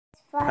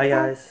Hi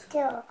guys.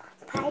 To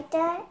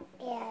Spider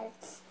and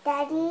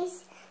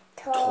Daddy's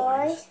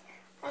Toys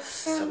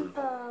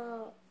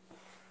Assemble.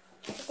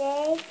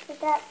 Today we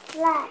got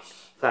Flash.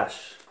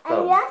 Flash.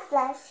 And you're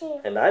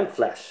Flashy. And I'm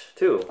Flash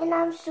too. And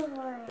I'm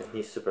Superman. And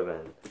he's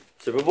Superman.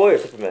 Superboy or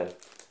Superman?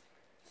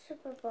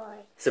 Superboy.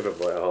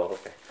 Superboy. Oh,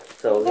 okay.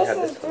 So This we have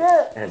is this one.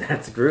 Groot. And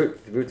that's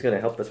Groot. Groot's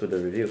gonna help us with the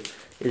review.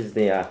 This is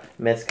the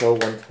Mezco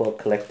 112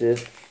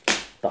 Collective,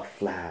 The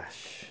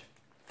Flash.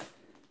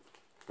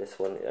 This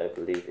one I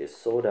believe is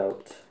sold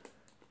out.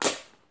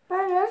 But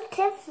there's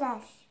Kid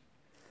Flash.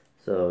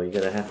 So you're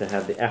gonna have to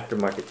have the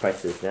aftermarket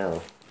prices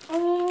now.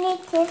 And you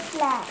need Kid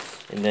Flash.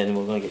 And then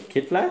we're gonna get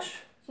Kid Flash.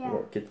 Yeah.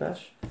 More Kid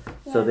Flash.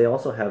 Yeah. So they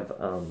also have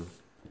I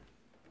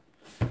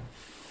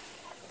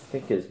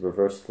think it's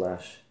Reverse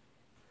Flash.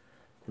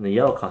 In the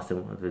yellow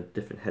costume with a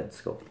different head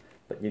sculpt.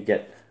 But you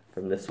get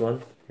from this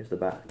one, here's the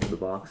back of the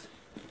box.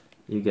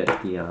 You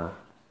get the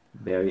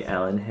Barry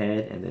Allen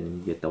head, and then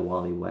you get the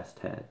Wally West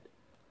head.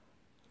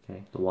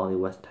 Okay, the Wally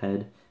West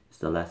head is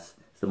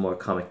the more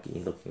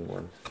comic-y looking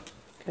one.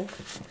 Okay,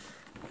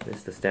 this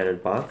is the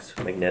standard box,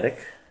 magnetic.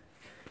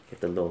 Get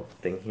the little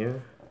thing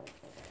here,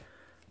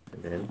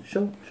 and then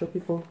show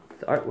people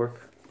the artwork.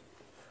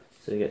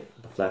 So you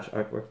get the Flash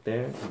artwork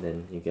there, and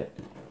then you get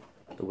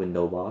the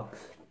window box.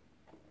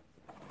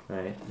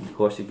 Right. Of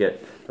course, you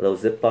get a little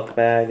Ziploc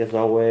bag as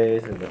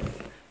always, and the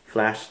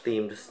Flash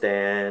themed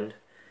stand.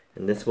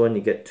 And this one,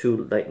 you get three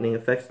lightning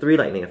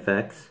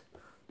effects.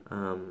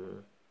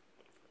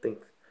 I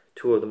think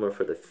 2 of them are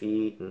for the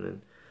feet, and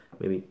then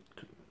maybe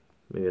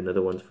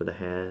another one's for the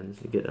hands.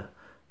 You get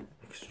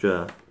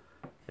extra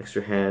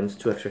hands,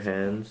 2 extra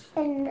hands,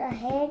 and a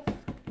head,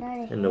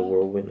 and the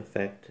whirlwind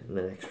effect, and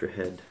an extra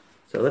head.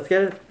 So let's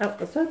get it out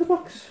outside the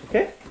box,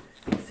 okay?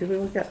 Let's see what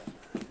we got.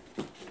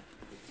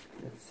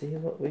 See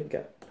what we've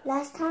got.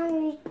 Last time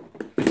we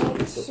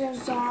did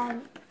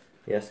Shazam.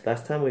 Yes,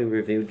 last time we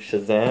reviewed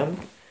Shazam,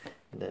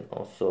 and then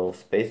also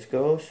Space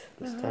Ghost.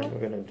 This time we're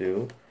gonna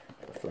do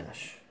the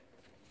Flash.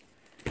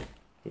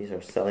 These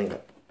are selling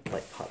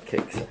like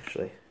hotcakes,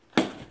 actually.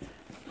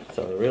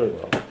 Selling really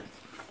well.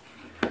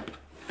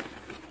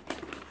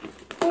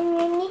 And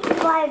you need to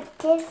buy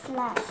a Kid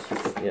Flash.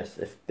 Yes,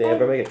 if they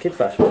ever make a Kid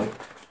Flash one,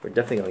 we're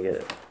definitely gonna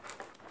get it.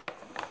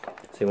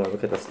 So you want to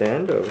look at the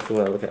stand, or what do you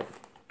want to look at?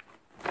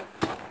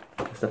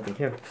 Nothing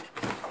here.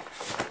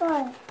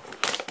 Why?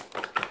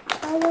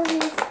 Why don't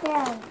you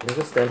stand? There's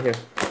a stand here.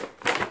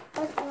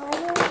 That's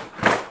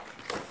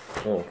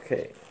why.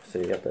 Okay, so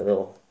you got that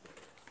little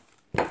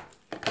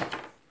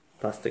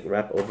plastic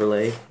wrap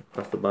overlay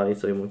across the body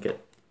so you won't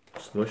get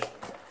smushed.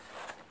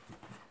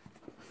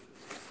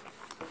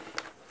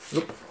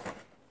 Oop.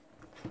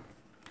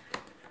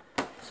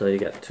 So you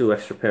got 2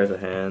 extra pairs of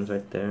hands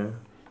right there.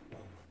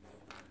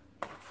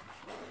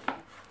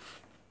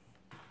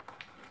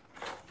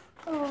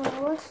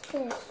 What's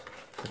this?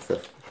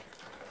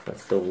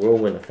 That's the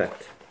whirlwind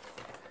effect.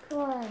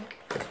 Why?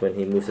 That's when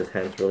he moves his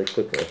hands really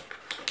quickly.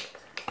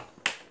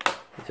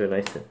 These are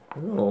nice and a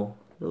little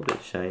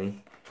bit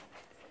shiny.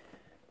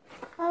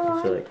 These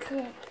are like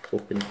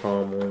open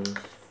palm ones.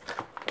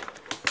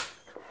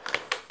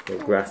 They're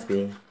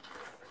graspy.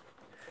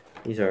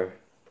 These are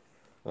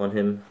on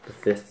him, the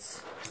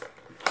fists.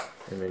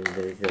 And then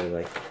these are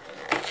like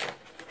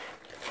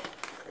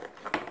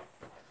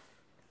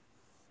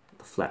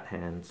the flat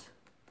hands.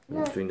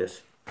 He's doing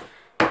this.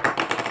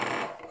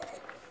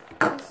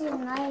 This is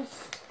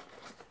nice.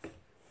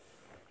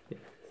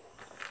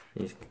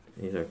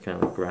 These are kind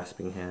of like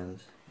grasping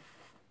hands.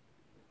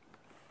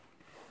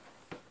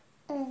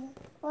 And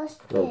what's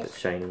A little bit this?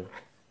 shiny.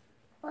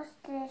 What's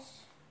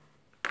this?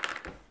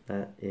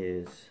 That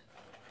is,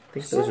 I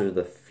think those are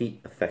the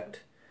feet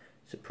effect.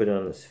 So put it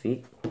on his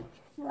feet.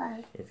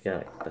 Why? It's got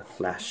like the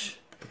flash,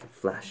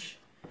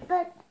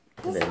 But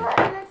and this then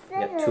one is you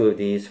got 2 of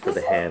these for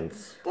the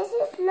hands. This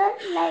is look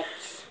like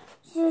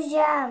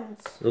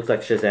Shazam's. Looks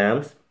like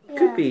Shazam's. Yeah.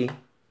 Could be,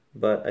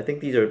 but I think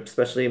these are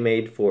specially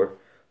made for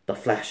the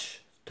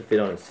Flash to fit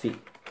on his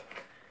feet.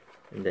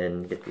 And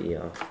then get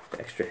the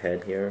extra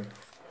head here.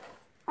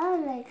 I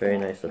like Very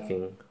that nice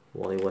looking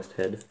Wally West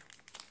head.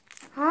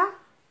 Huh?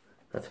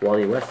 That's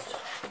Wally West.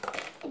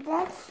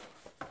 That's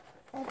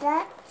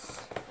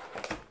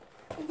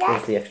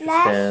Here's the extra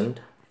Flash.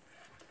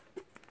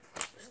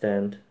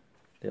 stand.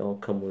 They all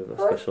come with a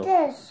Who's special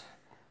this?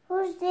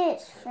 Who's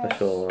this Flash?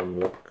 special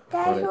look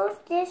Dad, on it. who's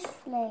this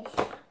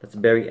Flash? That's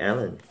Barry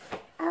Allen.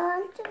 I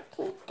want to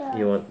take that.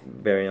 You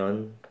want Barry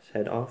Allen's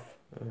head off?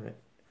 Alright.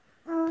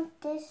 I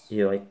want this.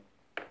 You like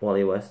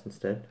Wally West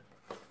instead?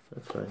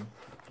 That's fine.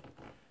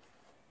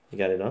 You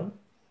got it on?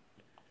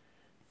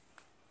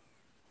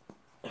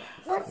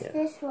 What's Yeah.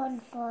 this one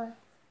for?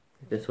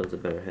 This one's a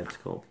better head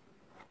sculpt.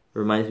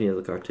 Reminds me of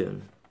the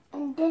cartoon.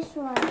 And this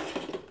one.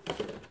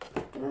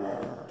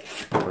 Well,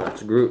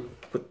 that's Groot.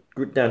 Put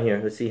Groot down here.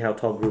 Let's see how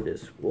tall Groot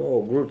is.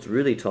 Whoa, Groot's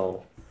really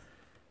tall.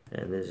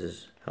 And this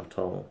is how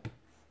tall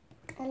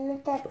And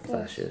look at the this.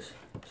 Flash is.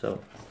 So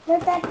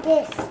Look at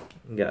this.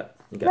 you got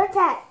Look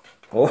at.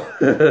 Oh,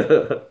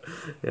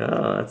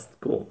 yeah, that's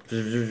cool.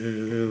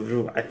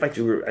 I fight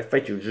you. I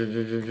fight you.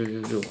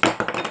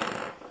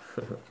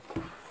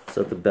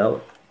 So the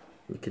belt,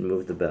 you can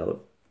move the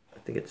belt. I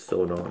think it's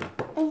sewn on.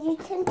 And you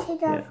can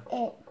take off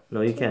it.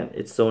 No, you can't.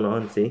 It's sewn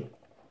on. See?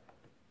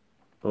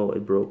 Oh,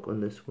 it broke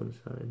on this one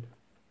side.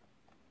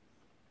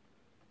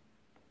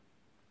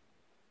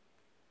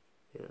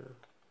 Yeah.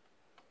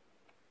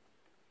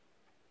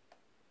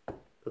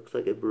 Looks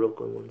like it broke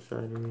on one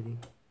side already.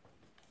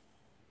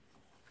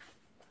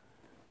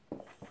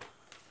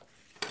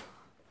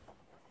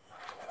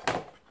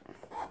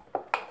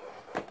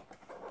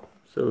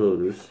 It's a little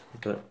loose,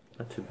 but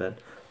not too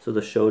bad. So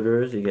the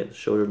shoulders, you get the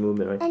shoulder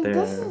movement right and there.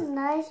 And this is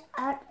nice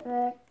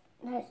artwork.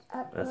 Nice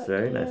artwork. That's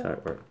very too. nice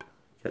artwork.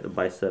 You got the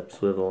bicep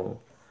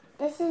swivel.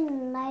 This is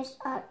nice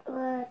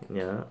artwork.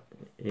 Yeah,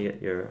 you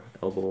get your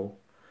elbow,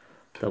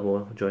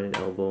 double jointed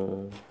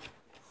elbow,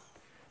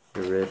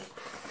 your wrist.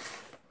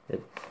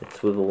 It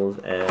swivels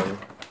and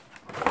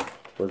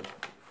goes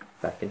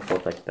back and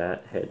forth like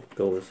that. Head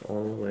goes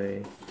all the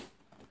way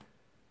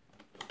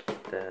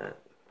like that.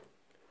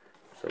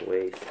 So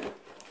waist.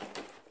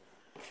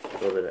 A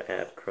little bit of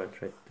ab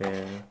crunch right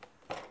there.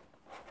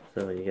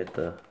 So you get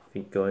the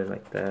feet going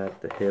like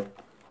that, the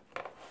hip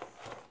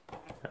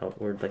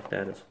outward like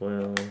that as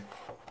well.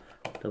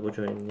 Double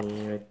joint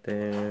knee right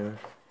there.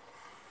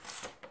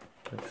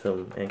 Like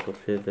some ankle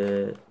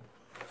pivot.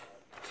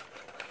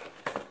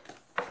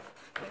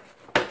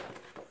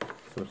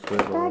 Some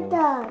swivel.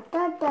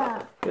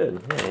 Dada.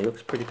 Good, yeah, it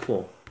looks pretty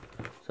cool.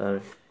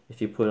 So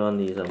if you put on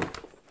these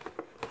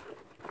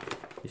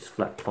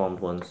flat palmed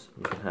ones,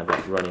 you can have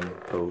like running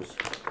pose.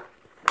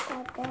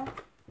 Dada.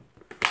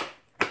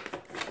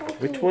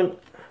 Which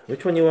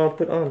one you want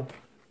to put on?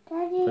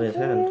 Daddy, On his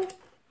hand.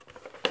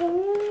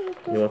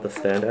 You want the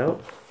stand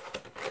out?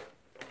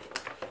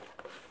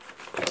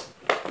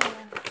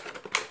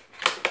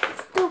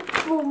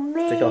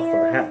 Take off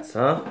our hats,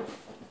 huh?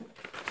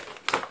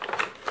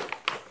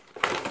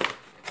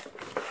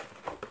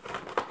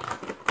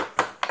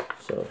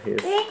 So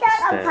here's We the got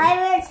a stand.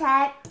 pirate's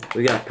hat.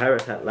 We got a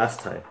pirate hat last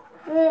time.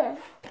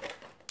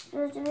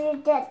 We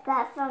did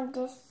that from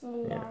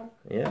Disneyland.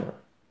 Yeah.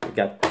 We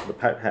got the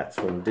pirate hats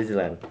from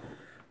Disneyland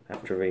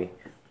after we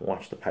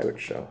watched the pirate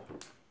show.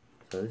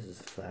 So this is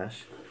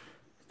Flash.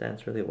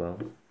 Stands really well.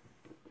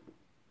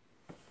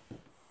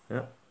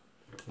 Yeah.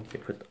 You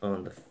can put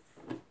on the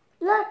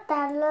Look,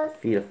 Dad, look.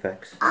 feet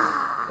effects.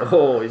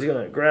 Oh, he's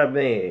gonna grab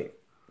me.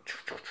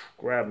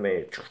 Grab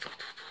me.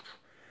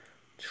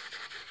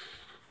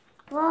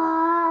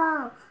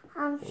 Wow,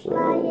 I'm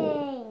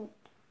flying.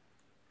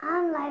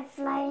 I'm like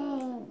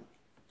flying.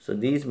 So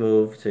these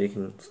move so you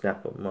can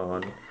snap them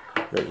on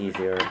a little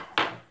easier.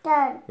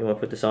 Dad. You want to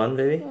put this on,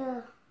 baby?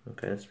 Yeah.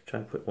 Okay, let's try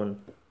to put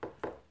one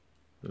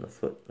on the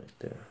foot right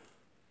there.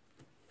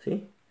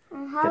 See?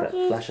 And Get how that do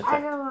you flash use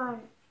effect. other one?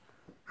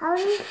 How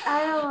do you use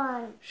other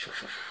one?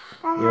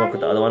 You want to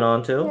put the other one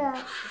on too?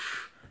 Yeah.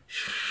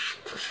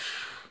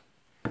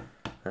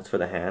 That's for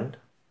the hand.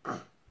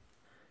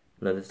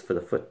 No, this is for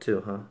the foot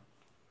too, huh?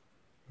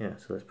 Yeah,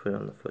 so let's put it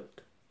on the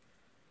foot.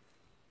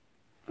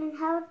 And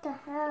how the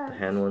hell? The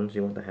hand ones,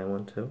 you want the hand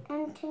one too?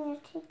 And can you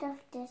take off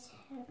this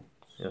head?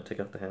 You want to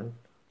take off the hand?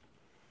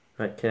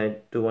 Right, can I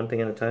do one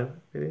thing at a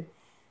time, baby?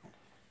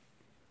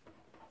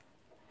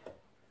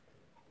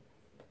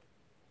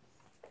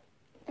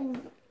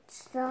 And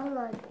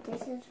Starlight,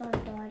 this is for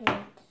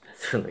Guardians.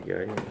 That's from the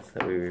Guardians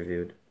that we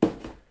reviewed.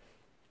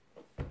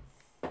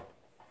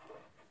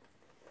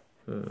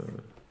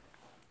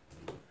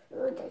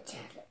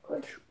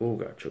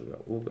 Ooga chuga,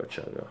 ooga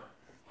chuga.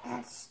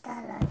 That's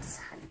Starlight's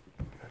son.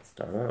 That's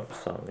Starlight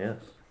song, yes.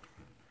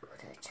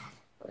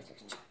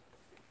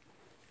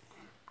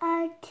 I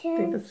I think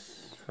can.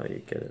 that's how you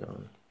get it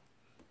on.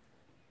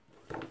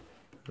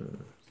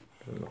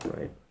 Doesn't look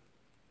right.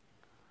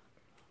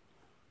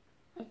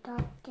 I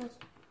thought this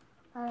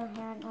our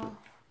hand off.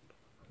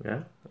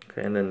 Yeah?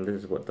 Okay, and then this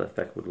is what the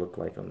effect would look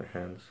like on their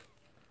hands.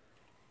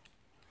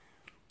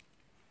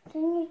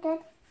 Can you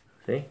get?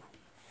 See?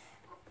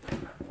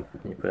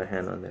 You put a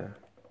hand on there.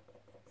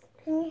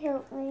 Can you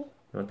help me? You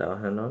want that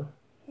hand on?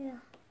 Yeah.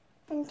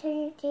 And can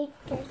you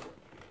take this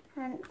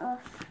hand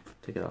off?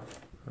 Take it off.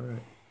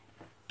 Alright.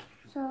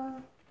 So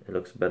It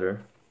looks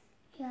better.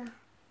 yeah.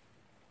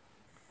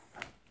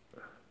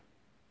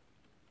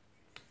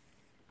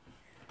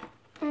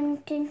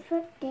 And can you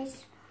put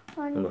this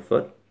On on? the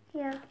foot?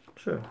 Yeah.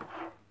 Sure.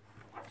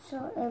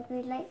 So it'll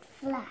be like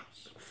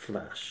Flash.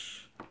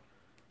 Flash.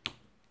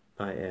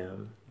 I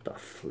am the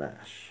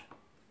Flash.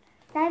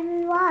 That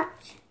we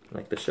watch.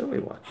 Like the show we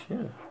watch,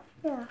 yeah.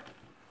 Yeah.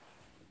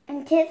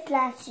 And Kid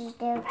Flash is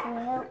there to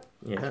help.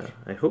 Yeah,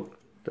 I hope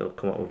they'll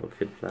come up with a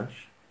Kid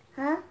Flash.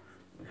 Huh?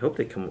 I hope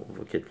they come up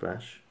with a Kid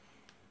Flash.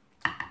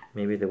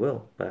 Maybe they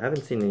will, but I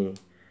haven't seen any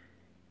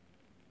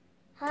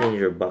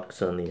Danger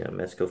Bucks on the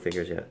Mezco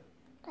figures yet.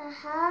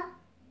 Huh?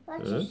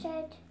 What you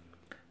said?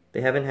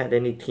 They haven't had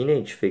any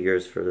teenage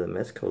figures for the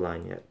Mezco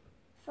line yet.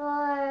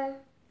 For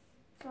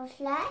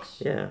Flash?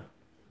 Yeah,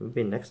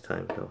 maybe next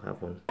time they'll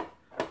have one.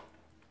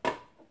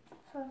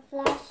 For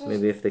flashes.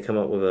 Maybe if they come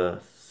up with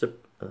a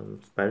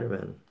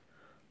Spider-Man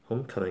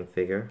homecoming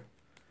figure,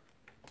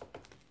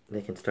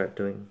 they can start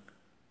doing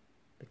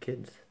the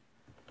kids.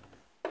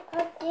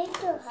 What they do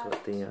That's have?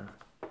 what the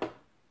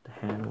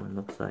hand one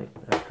looks like.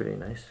 That's pretty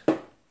nice.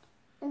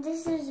 And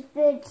this is a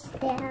bird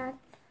stand.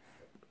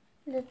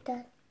 Look at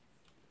that.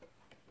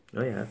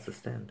 Oh yeah, that's the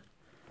stand.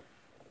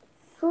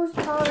 Who's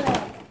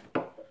taller?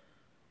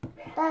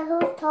 Dad,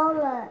 who's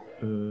taller?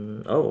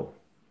 Oh,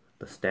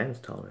 the stand's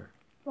taller.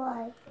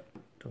 Why?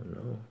 Don't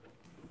know.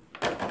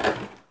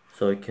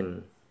 So it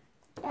can.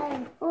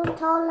 Dad, who's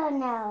taller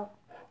now?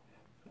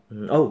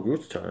 Oh,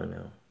 Groot's taller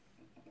now.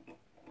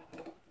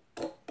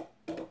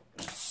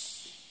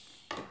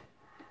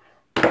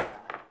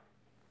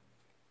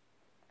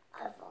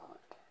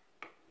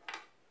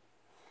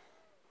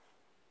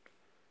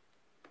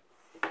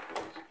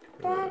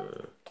 Dad,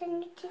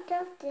 can you take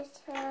off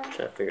this hand?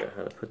 Try to figure out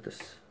how to put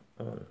this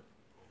on.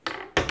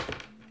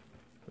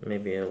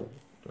 Maybe it'll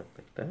look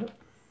like that. And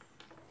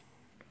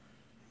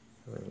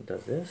then it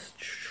does this.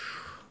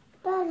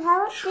 Dad,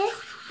 how is this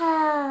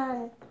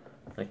hand?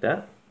 Like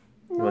that?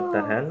 You want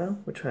that hand now?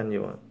 Which hand do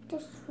you want?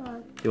 This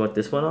one. You want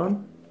this one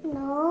on? No.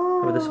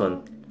 How about this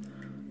one?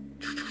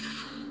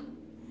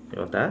 You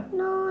want that?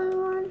 No, I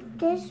want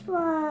this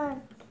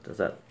one. Does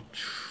that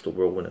the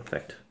whirlwind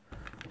effect?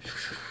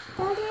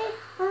 Daddy,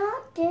 I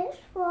want this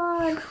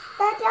one.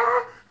 Daddy,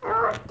 I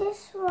want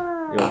this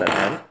one. You want that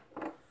hand?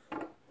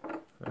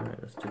 Alright,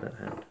 let's do that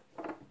hand.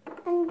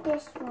 And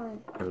this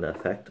one. And the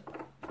effect?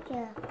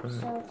 Yeah,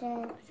 so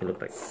then... It can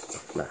look like a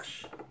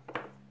flash.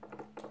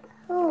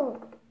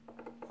 Who?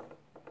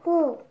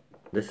 Who?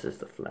 This is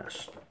the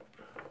flash.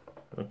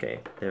 Okay,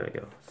 there we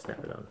go.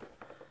 Snap it on.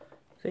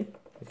 See?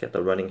 You got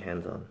the running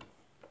hands on.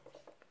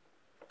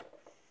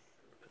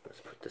 Let's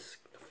put this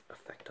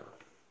effect on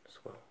as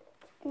well.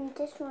 And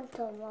this one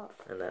came off.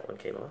 And that one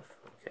came off.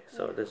 Okay,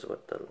 so this is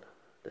what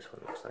this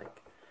one looks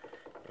like.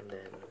 And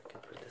then we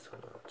can put this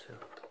one on too.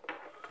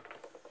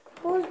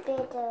 Who's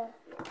bigger?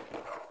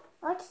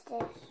 What's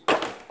this?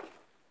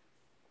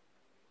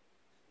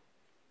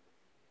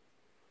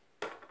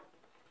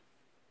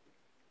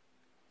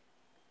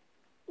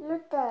 Look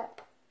at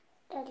that.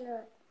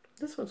 Look.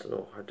 This one's a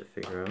little hard to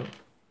figure out.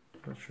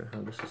 Not sure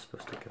how this is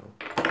supposed to go.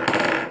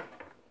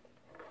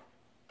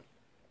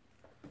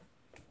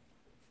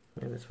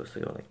 Maybe it's supposed to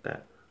go like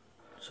that.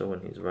 So when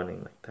he's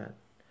running like that,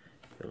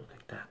 it'll look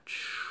like that.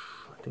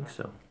 I think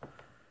so.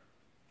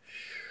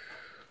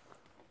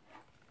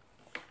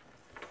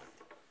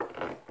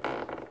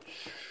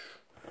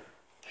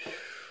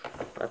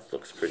 That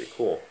looks pretty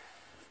cool.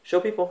 Show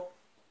people.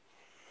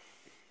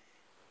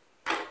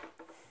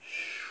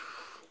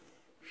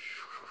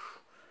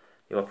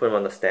 You want to put him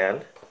on the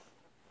stand?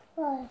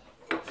 Why?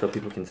 So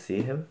people can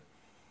see him?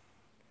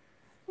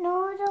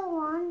 No, I don't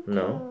want to.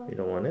 No, you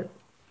don't want it?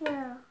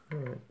 Yeah.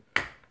 Alright.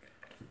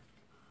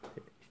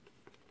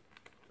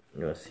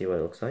 You want to see what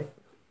it looks like?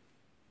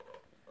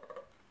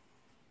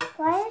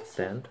 Why is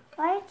Stand.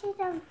 Why did you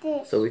have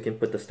this? So we can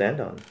put the stand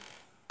on.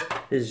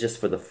 This is just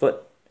for the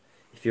foot.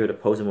 If you were to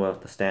pose him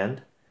without the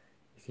stand,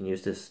 you can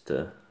use this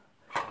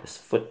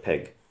foot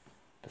peg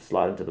to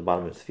slide into the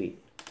bottom of his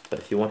feet. But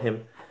if you want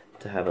him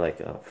to have like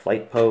a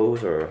flight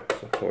pose or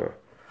some sort of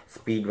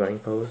speed running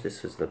pose,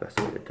 this is the best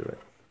way to do it.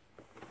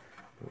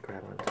 And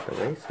grab onto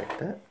the waist like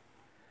that.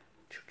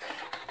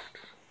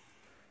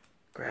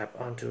 Grab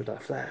onto the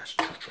flash.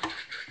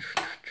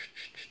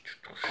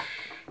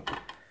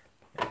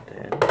 And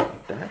then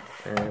like that,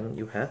 and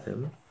you have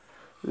him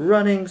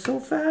running so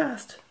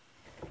fast.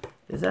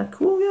 Is that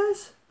cool,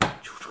 guys?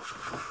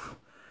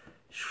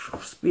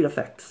 Speed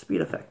effect,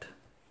 speed effect.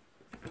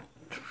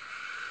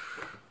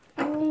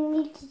 And you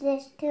need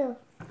this too.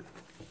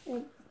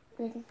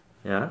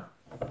 Yeah?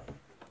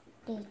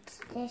 Needs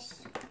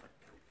this.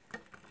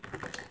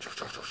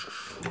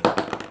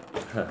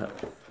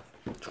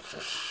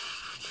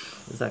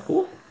 Is that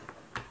cool?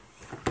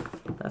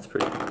 That's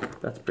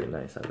pretty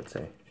nice, I would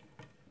say.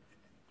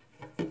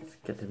 Let's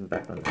get him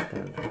back on the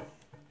stand.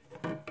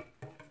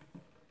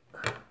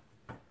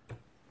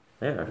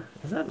 There.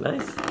 Is that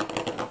nice?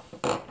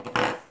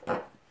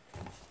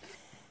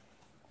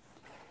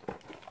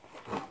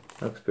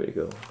 Looks pretty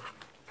good.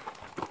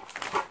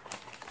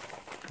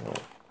 Oh.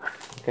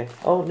 Okay.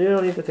 Oh, you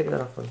don't need to take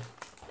that off.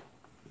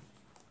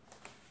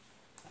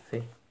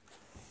 See?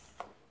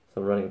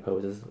 Some running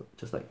poses,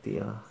 just like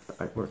the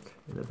artwork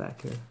in the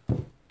back here.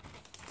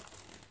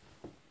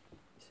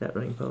 See that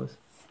running pose?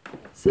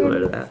 Similar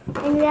to that.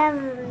 And you have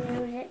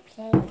music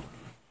playing.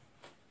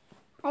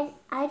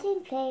 I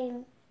didn't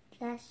play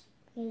just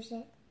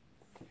music.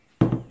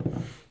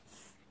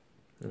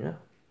 Yeah,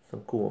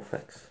 some cool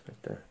effects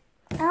right there.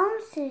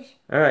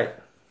 Alright.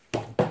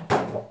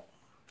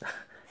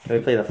 Can we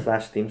play the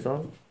Flash theme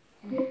song?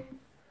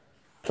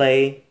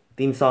 Play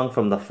theme song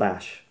from the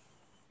Flash.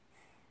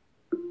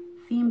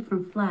 Theme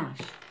from Flash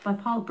by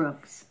Paul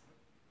Brooks.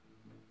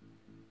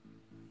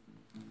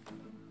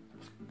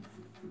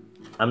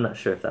 I'm not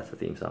sure if that's the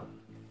theme song.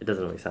 It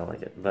doesn't really sound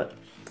like it, but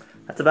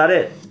that's about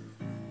it.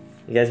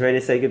 You guys ready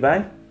to say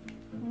goodbye?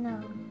 No.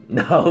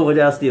 No, what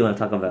else do you want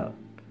to talk about?